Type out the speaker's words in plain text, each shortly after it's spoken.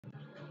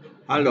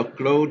Hello,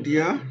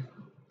 Claudia.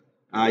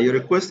 You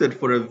requested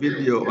for a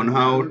video on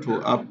how to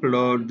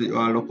upload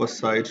your local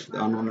site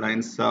to an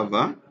online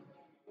server.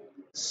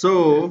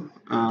 So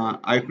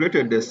I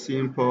created a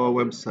simple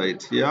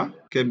website here,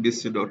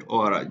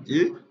 kbc.org.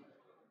 It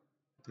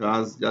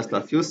has just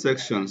a few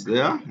sections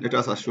there. Let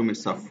us assume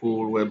it's a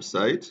full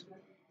website.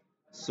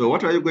 So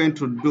what are you going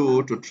to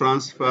do to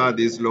transfer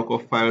these local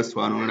files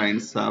to an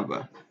online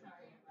server?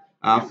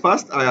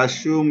 First, I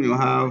assume you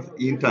have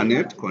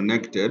internet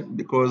connected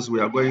because we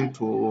are going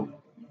to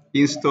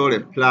install a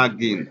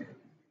plugin.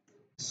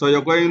 So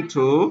you're going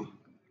to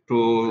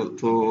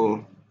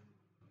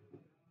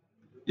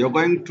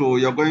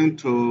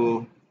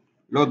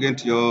log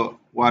into your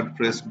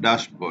WordPress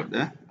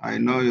dashboard. I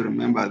know you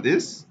remember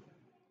this,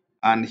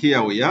 and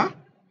here we are.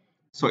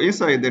 So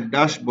inside the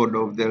dashboard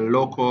of the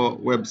local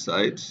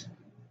website,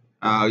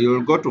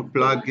 you'll go to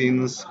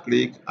plugins,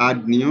 click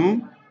add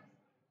new,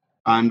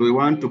 and we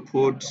want to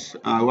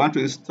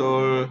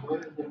install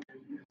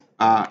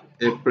a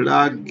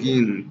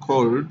plugin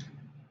called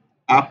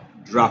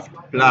Updraft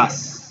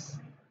Plus.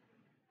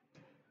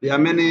 There are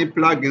many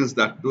plugins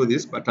that do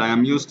this, but I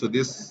am used to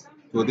this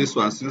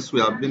one since we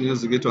have been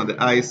using it on the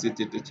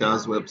ICT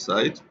Teachers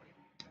website.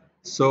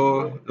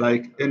 So,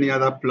 like any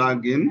other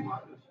plugin,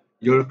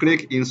 you'll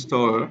click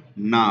install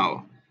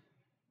now.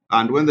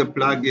 And when the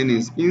plugin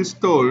is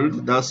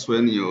installed, that's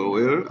when you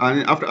will,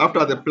 and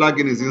after the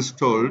plugin is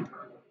installed,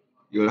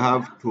 you'll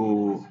have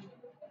to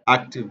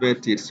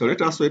activate it. So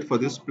let us wait for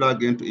this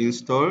plugin to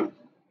install.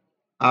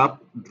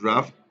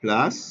 Updraft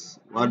Plus,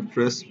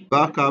 WordPress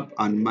Backup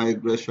and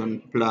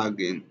Migration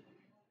plugin.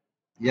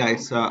 Yeah,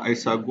 it's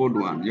a good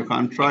one. You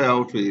can try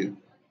out with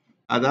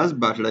others,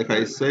 but like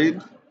I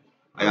said,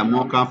 I am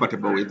more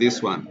comfortable with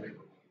this one.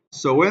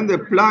 So when the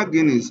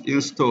plugin is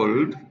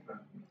installed,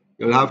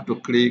 you'll have to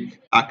click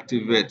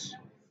activate.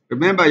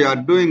 Remember, you are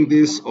doing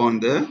this on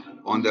the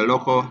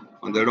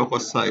local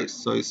site.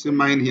 So you see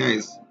mine here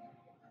is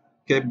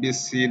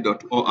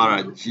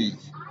kbc.org.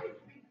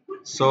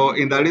 So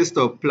in the list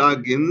of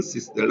plugins,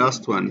 it's the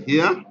last one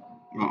here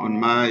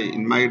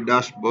in my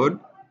dashboard.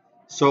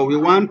 So we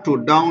want to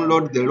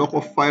download the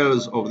local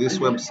files of this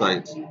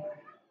website.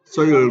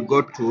 So you'll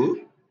go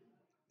to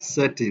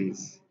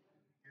settings.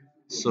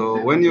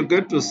 So when you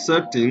get to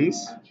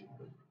settings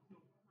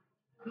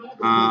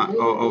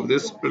of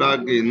this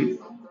plugin,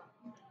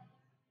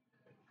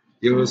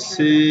 you'll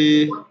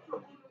see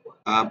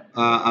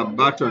a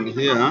button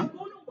here.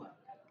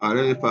 Let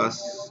me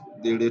first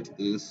delete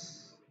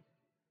this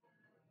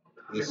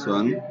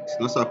one. It's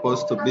not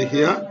supposed to be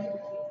here.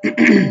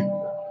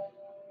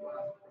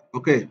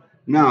 Okay,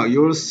 now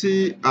you'll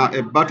see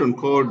a button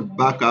called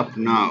backup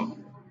now.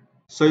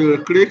 So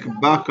you'll click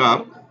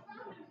backup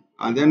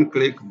and then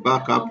click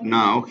backup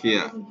now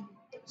here.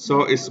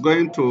 So it's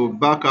going to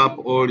back up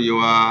all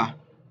your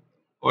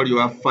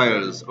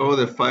files, all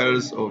the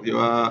files of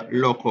your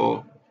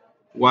local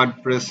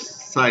WordPress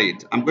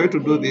site. I'm going to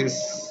do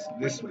this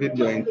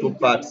video in two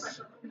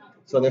parts.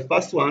 So the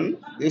first one,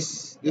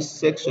 this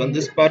section,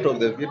 this part of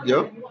the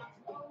video,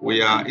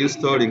 we are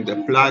installing the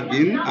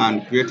plugin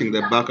and creating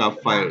the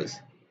backup files.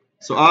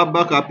 So our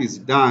backup is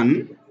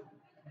done,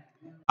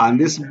 and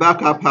this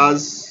backup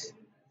has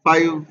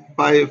five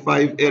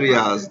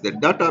areas: the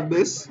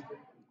database,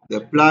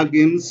 the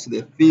plugins,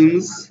 the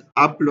themes,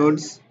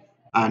 uploads,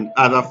 and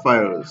other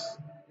files.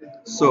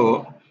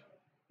 So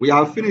we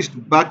have finished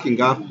backing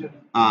up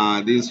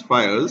these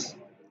files.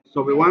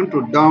 So we want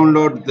to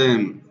download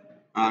them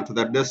to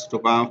the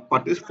desktop.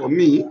 But for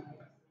me,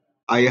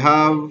 I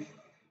have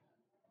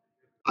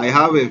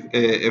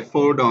a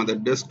folder on the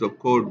desktop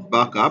called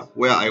backup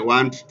where I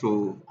want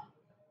to.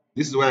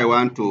 This is where I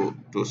want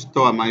to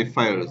store my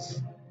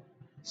files.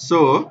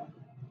 So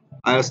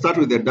I'll start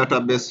with the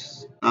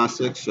database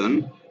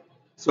section.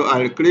 So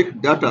I'll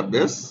click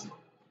database,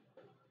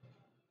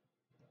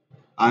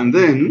 and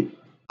then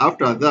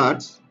after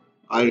that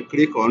I'll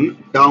click on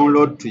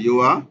download to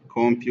your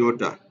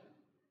computer.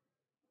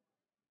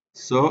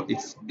 So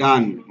it's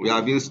done. We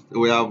have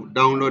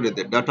downloaded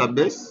the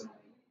database.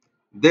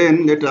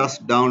 Then let us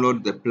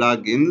download the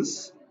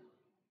plugins.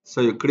 So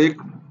you click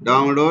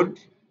download,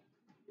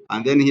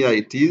 and then here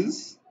it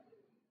is.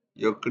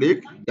 You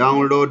click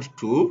download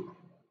to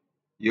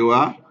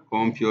your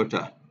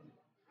computer.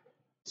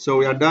 So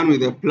we are done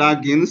with the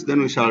plugins.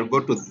 Then we shall go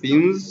to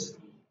themes.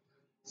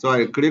 So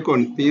I click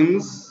on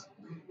themes,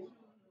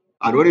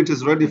 and when it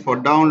is ready for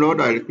download,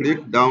 I'll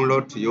click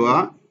download to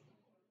your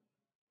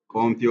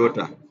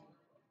computer.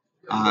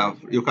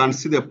 You can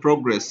see the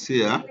progress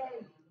here.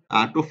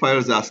 Two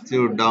files are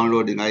still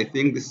downloading. I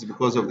think this is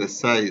because of the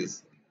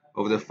size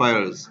of the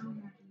files.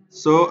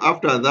 So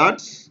after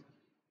that,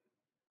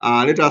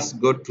 let us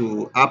go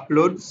to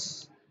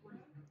uploads.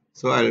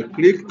 So I'll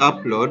click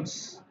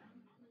uploads,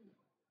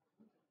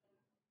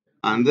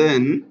 and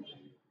then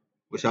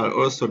we shall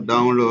also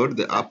download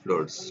the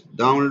uploads.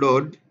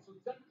 Download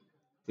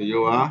to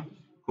your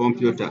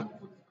computer.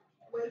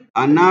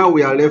 And now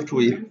we are left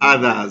with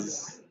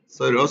others.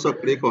 So you'll also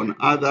click on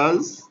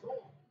others.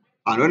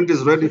 And when it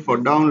is ready for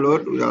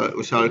download,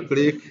 we shall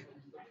click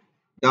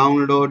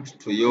download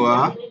to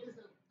your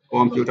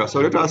computer.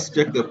 So let us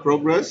check the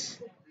progress.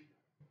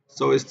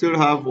 So we still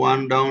have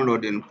one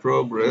download in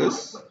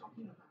progress.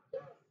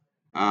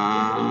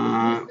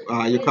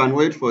 You can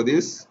wait for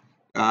this.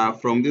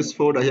 From this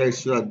folder here,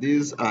 it's sure that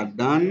these are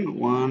done.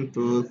 1,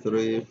 2,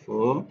 3,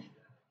 4,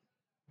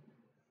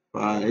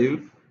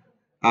 5.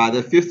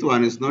 The fifth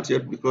one is not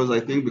yet because I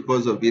think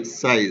because of its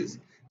size.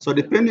 So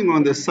depending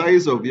on the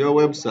size of your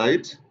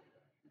website,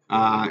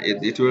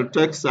 it will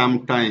take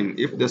some time.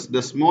 If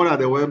the smaller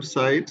the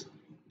website,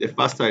 the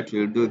faster it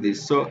will do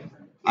this. So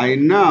I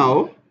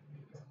now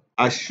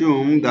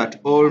assume that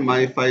all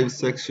my 5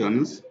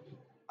 sections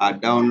are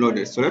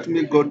downloaded. So let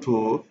me go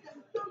to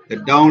the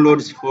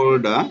downloads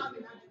folder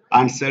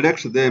and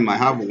select them. I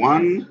have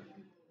 1,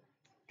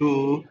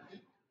 2,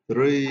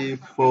 3,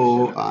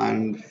 4,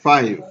 and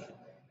 5.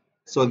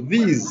 So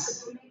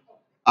these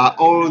are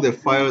all the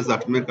files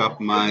that make up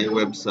my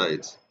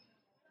website.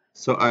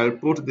 So I'll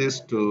go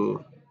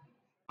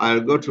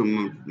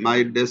to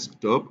my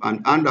desktop,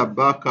 and under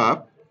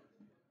backup,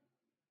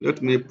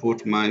 let me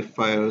put my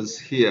files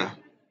here.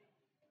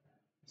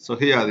 So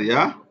here they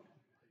are,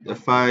 the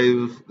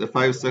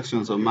five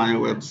sections of my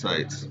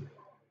website.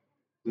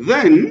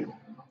 Then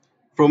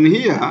from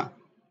here,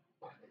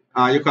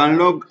 you can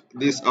log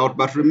this out,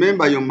 but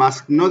remember you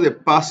must know the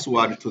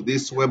password to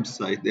this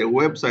website, the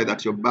website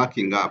that you're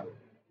backing up.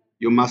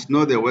 You must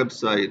know the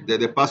website,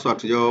 the password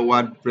to your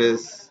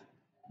WordPress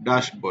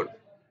dashboard.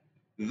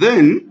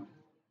 Then,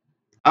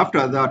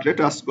 after that, let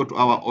us go to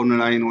our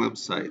online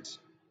website.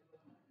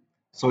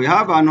 So we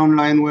have an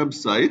online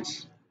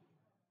website.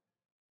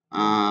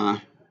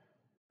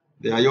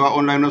 There your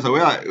online website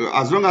where,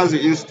 as long as you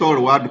install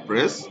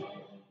WordPress,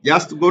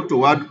 just go to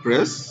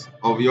WordPress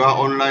of your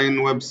online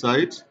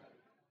website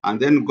and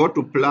then go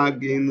to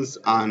plugins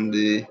and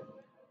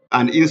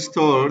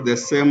install the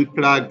same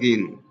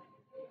plugin.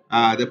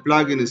 The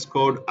plugin is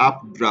called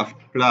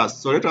Updraft Plus.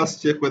 So let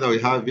us check whether we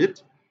have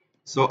it.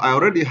 So I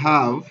already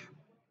have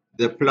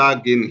the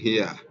plugin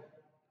here,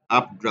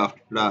 Updraft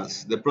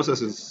Plus. The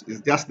process is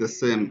just the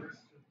same.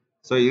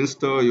 So you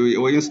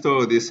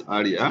install this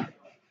area.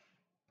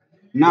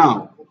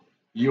 Now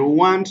you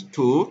want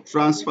to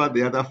transfer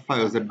the other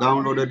files, the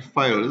downloaded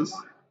files,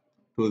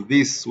 to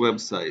this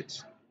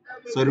website.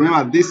 So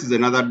remember, this is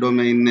another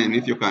domain name.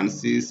 If you can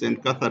see,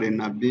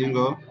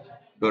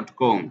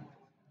 stcatherinabingo.com.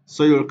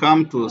 So you'll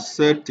come to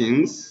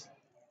settings.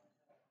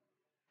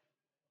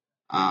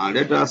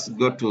 Let us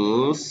go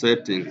to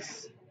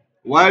settings.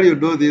 While you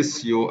do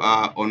this, you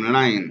are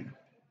online.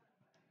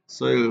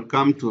 So you'll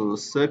come to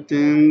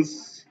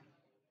settings,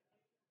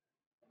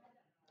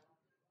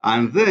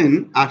 and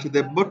then at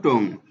the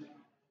bottom,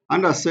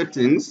 under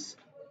settings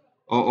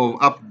of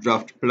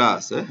Updraft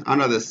Plus,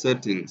 under the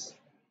settings,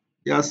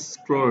 just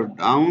scroll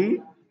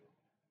down,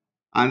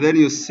 and then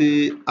you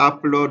see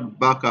upload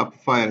backup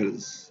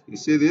files. You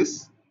see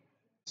this?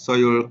 So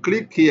you'll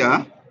click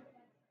here,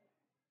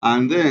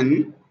 and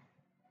then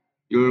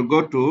you'll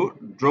go to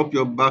drop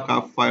your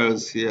backup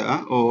files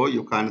here, or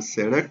you can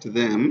select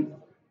them,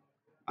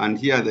 and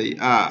here they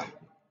are.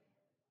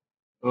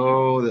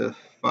 All the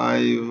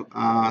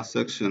 5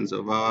 sections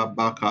of our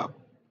backup.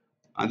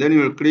 And then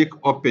you'll click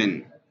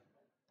open.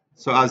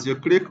 So as you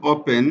click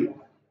open,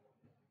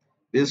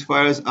 these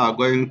files are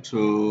going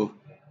to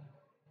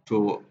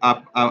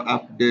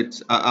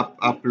upload.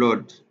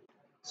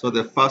 So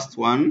the first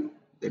one,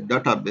 the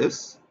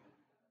database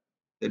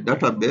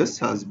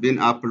has been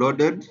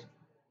uploaded,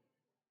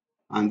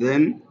 and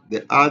then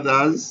the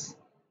others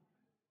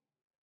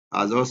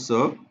has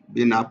also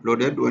been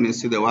uploaded when you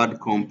see the word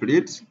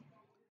complete.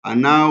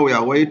 And now we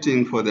are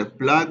waiting for the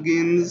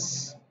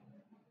plugins,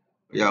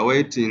 we are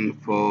waiting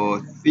for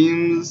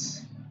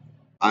themes,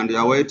 and we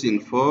are waiting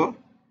for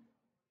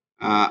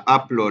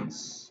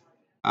uploads.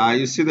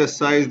 You see the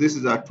size, this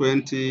is a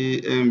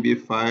 20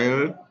 MB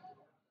file,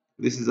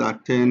 this is a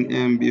 10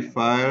 MB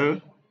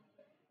file.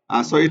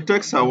 So it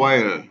takes a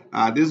while.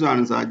 These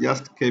ones are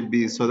just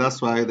KB, so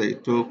that's why they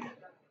took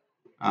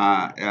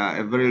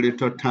a very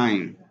little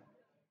time.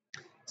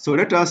 So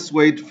let us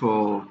wait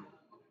for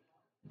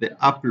the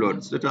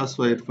uploads. Let us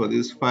wait for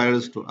these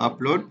files to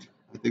upload.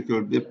 I think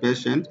you'll be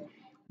patient.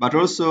 But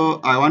also,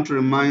 I want to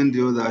remind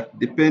you that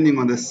depending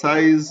on the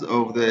size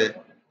of the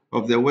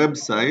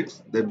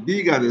website, the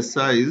bigger the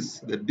size,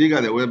 the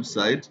bigger the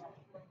website,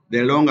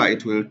 the longer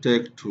it will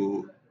take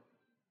to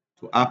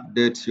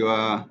update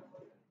your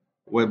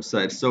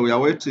website. So we are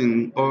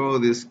waiting all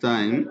this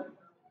time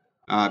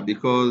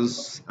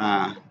because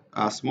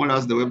as small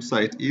as the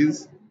website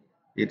is,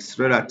 it's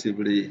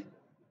relatively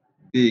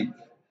big.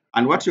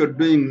 And what you're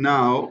doing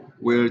now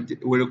will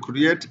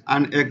create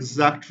an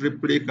exact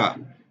replica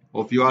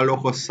of your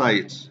local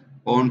site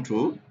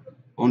onto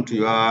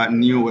your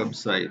new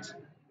website.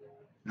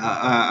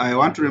 I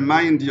want to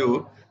remind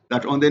you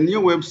that on the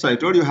new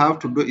website, all you have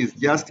to do is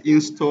just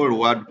install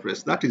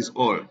WordPress. That is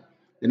all.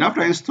 Then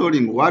after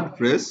installing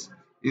WordPress,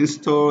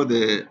 install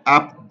the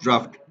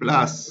Updraft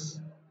Plus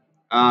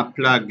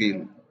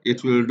plugin.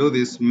 It will do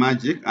this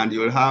magic, and you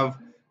will have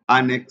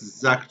an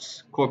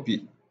exact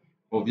copy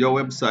of your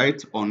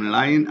website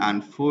online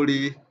and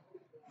fully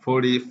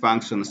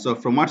function. So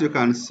from what you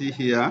can see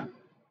here,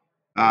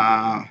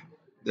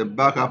 the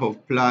backup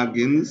of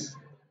plugins,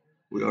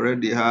 we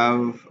already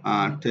have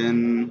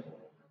 10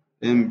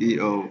 MB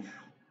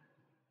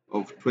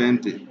of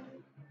 20.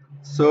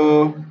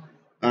 So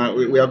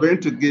we are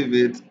going to give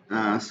it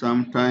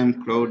some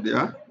time,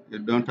 Claudia. You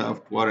don't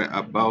have to worry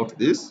about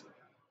this.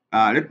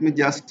 Let me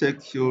just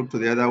take you to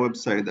the other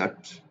website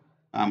that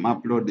I'm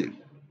uploading.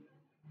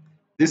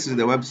 This is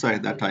the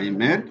website that I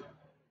made,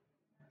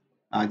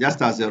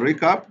 just as a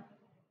recap.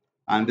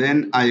 And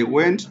then I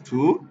went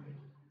to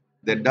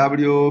the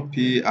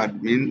WP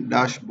admin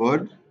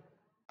dashboard.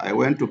 I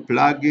went to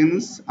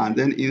plugins and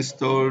then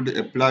installed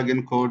a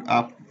plugin called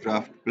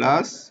Updraft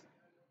Plus.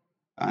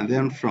 And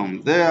then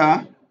from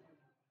there,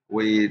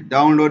 we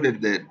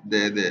downloaded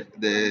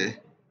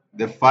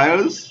the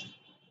files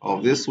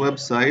of this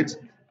website.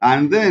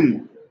 And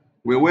then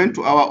we went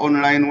to our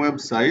online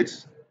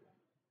website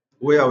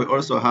where we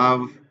also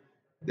have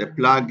the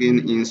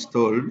plugin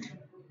installed,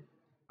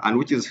 and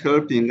which is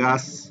helping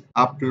us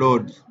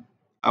upload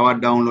our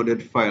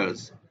downloaded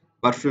files.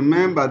 But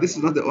remember, this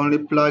is not the only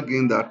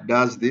plugin that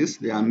does this.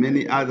 There are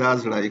many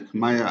others like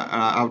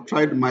I've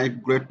tried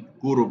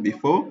Migrate Guru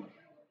before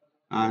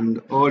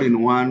and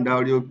all-in-one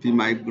WP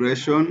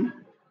migration,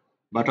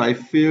 but I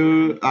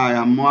feel I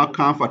am more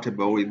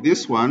comfortable with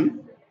this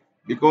one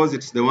because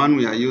it's the one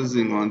we are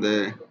using on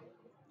the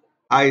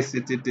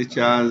ICT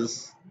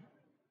teachers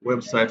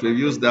website. We've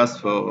used that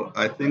for,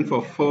 I think,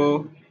 for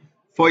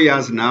four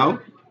years now.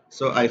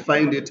 So I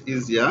find it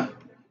easier,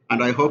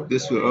 and I hope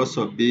this will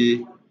also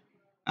be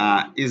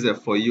easier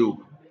for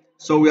you.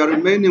 So we are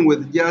remaining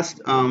with just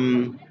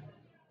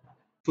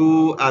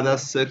two other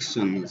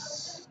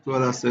sections.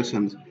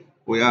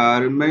 We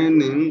are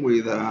remaining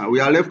with, we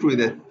are left with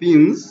the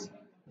themes.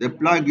 The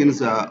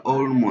plugins are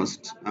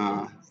almost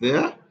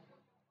there.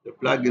 The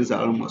plugins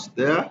are almost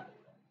there.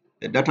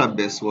 The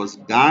database was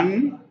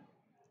done.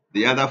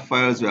 The other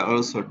files were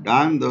also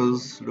done.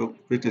 Those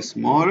look pretty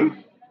small.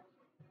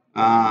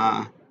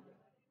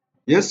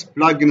 Yes,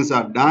 plugins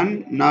are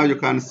done. Now you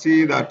can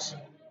see that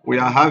we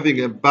are having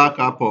a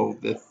backup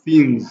of the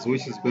themes,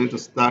 which is going to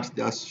start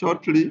just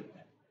shortly.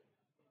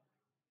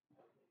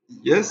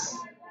 Yes.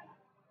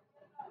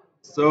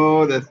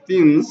 So the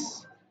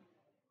themes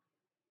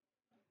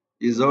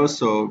is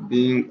also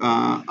being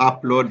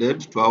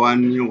uploaded to our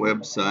new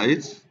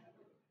website.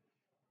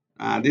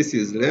 This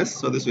is less,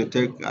 so this will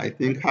take, I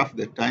think, half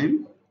the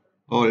time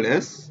or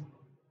less.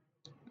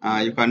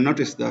 You can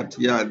notice that,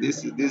 yeah,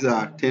 these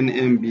are 10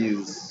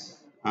 MBs,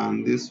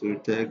 and this will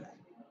take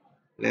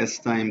less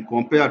time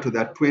compared to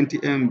the 20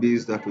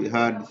 MBs that we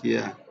had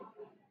here.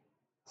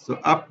 So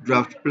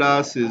Updraft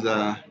Plus is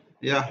a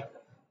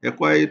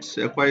quite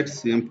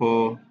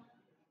simple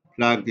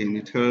plugin.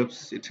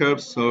 It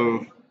helps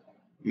solve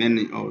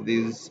many of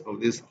these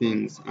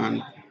things.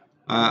 And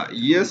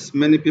yes,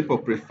 many people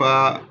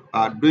prefer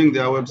doing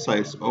their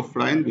websites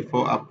offline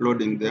before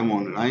uploading them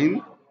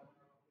online.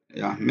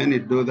 Yeah, many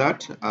do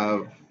that.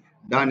 I've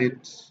done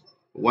it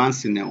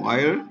once in a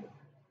while.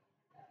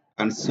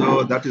 And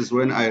so that is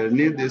when I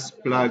need this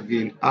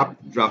plugin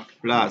Updraft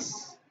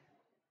Plus.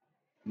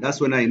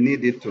 That's when I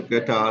need it to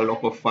get our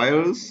local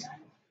files,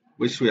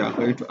 which we are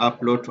going to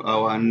upload to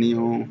our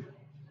new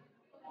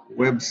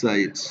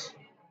website.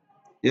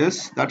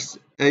 Yes, that's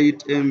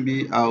 8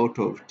 MB out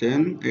of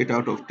 10, 8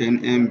 out of 10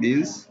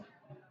 MBs.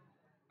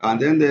 And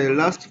then the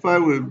last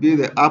file will be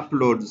the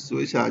uploads,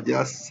 which are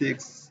just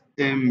 6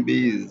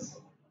 MBs.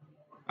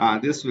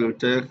 This will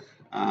take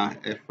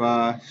a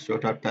far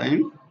shorter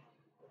time.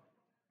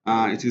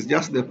 It is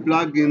just the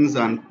plugins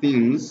and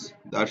themes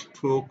that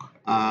took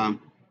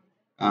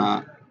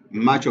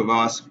much of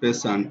our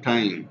space and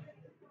time.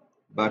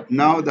 But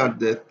now that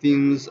the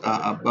themes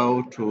are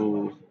about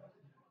to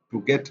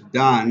get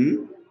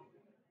done,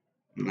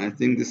 I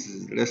think this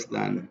is less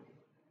than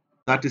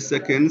 30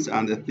 seconds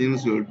and the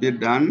themes will be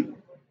done.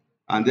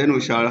 And then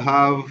we shall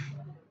have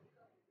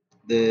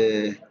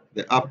the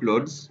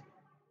uploads,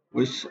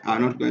 which are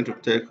not going to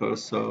take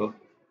also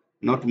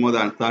not more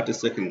than 30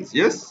 seconds.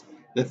 Yes,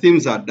 the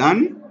themes are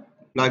done,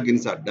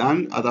 plugins are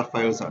done, other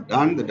files are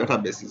done, the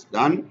database is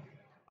done.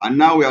 And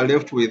now we are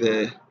left with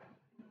the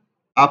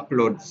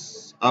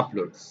uploads.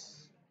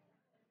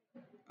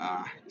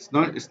 It's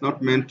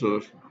not meant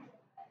to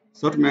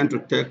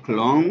take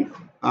long.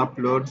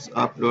 Uploads.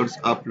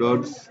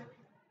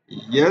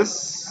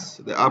 Yes,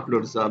 the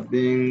uploads are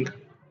being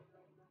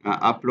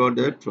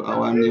uploaded to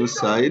our new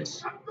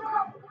site,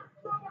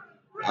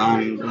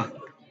 and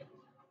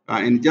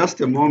in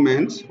just a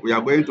moment we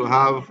are going to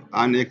have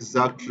an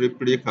exact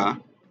replica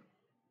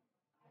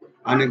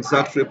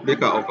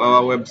of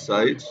our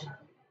website,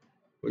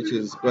 which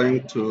is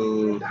going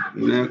to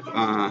make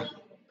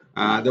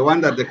the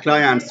one that the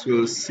clients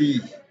will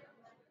see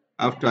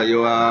after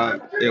you are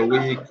a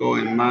week or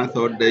a month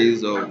or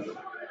days of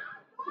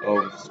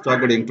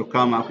struggling to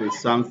come up with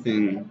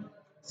something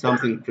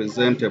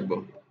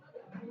presentable.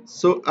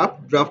 So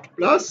Updraft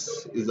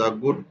Plus is a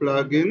good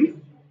plugin.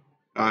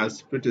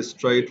 It's pretty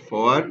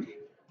straightforward.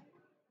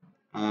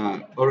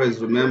 Always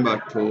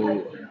remember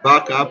to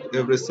back up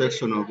every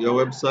section of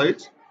your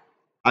website.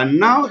 And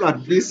now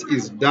that this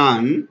is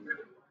done,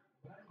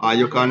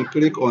 you can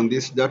click on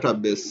this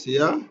database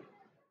here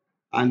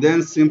and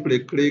then simply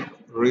click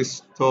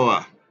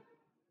restore.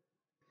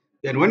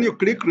 Then when you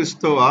click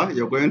restore,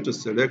 you're going to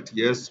select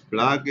yes,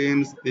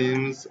 plugins,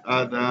 themes,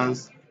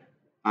 others,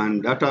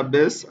 and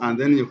database, and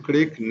then you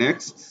click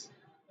next,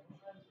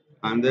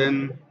 and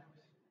then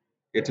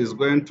it is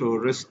going to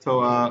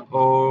restore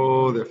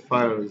all the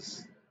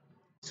files.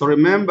 So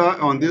remember,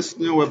 on this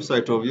new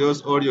website of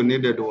yours, all you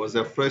needed was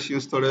a fresh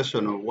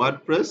installation of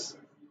WordPress,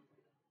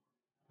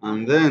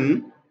 and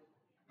then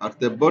at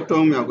the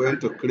bottom you're going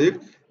to click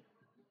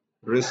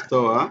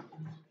restore,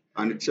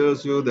 and it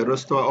tells you the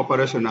restore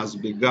operation has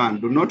begun.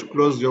 Do not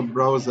close your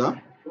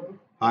browser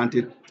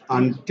until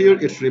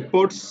it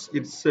reports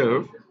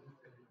itself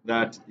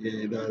that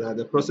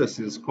the process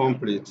is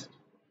complete.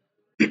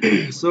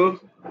 So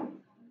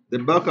the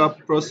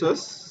backup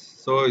process,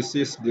 so it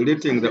is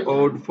deleting the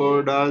old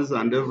folders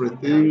and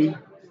everything,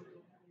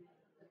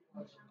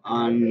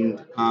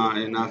 and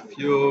in a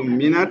few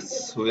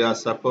minutes we are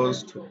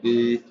supposed to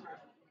be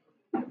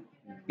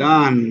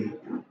done.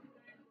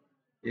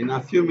 In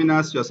a few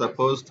minutes you're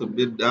supposed to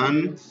be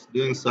done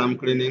doing some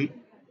cleaning.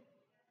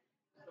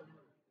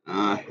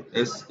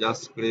 Let's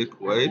just click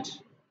wait.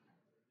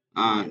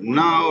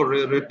 Now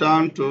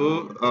return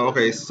to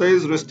okay, it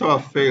says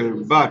restore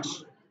failed, but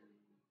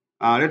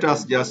let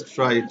us just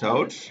try it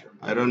out.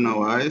 I don't know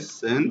why.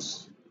 Send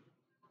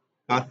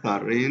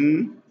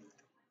Catherine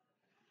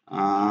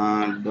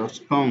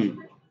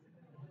 .com.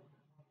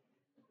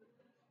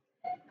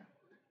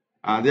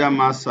 There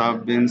must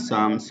have been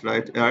some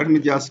slight error. Let me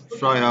just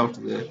try out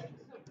the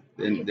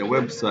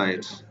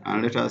website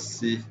and let us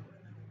see.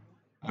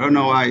 I don't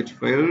know why it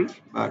failed,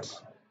 but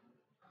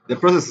the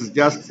process is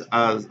just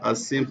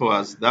as simple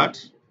as that.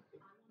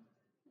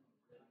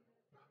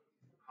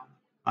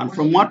 And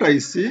from what I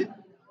see,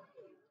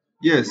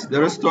 yes, the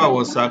restore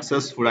was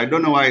successful. I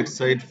don't know why it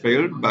said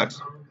failed, but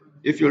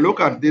if you look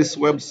at this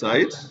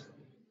website,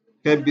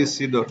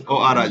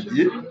 kbc.org,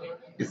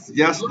 it's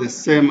just the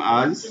same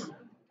as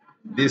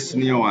this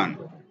new one.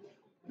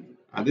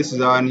 And this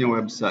is our new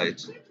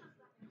website.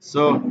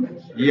 So,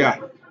 yeah,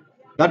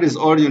 that is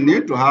all you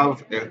need to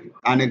have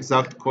an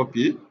exact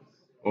copy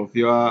of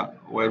your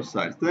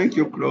website. Thank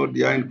you,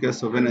 Claudia. In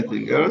case of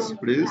anything else,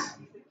 please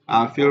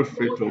feel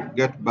free to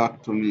get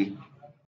back to me.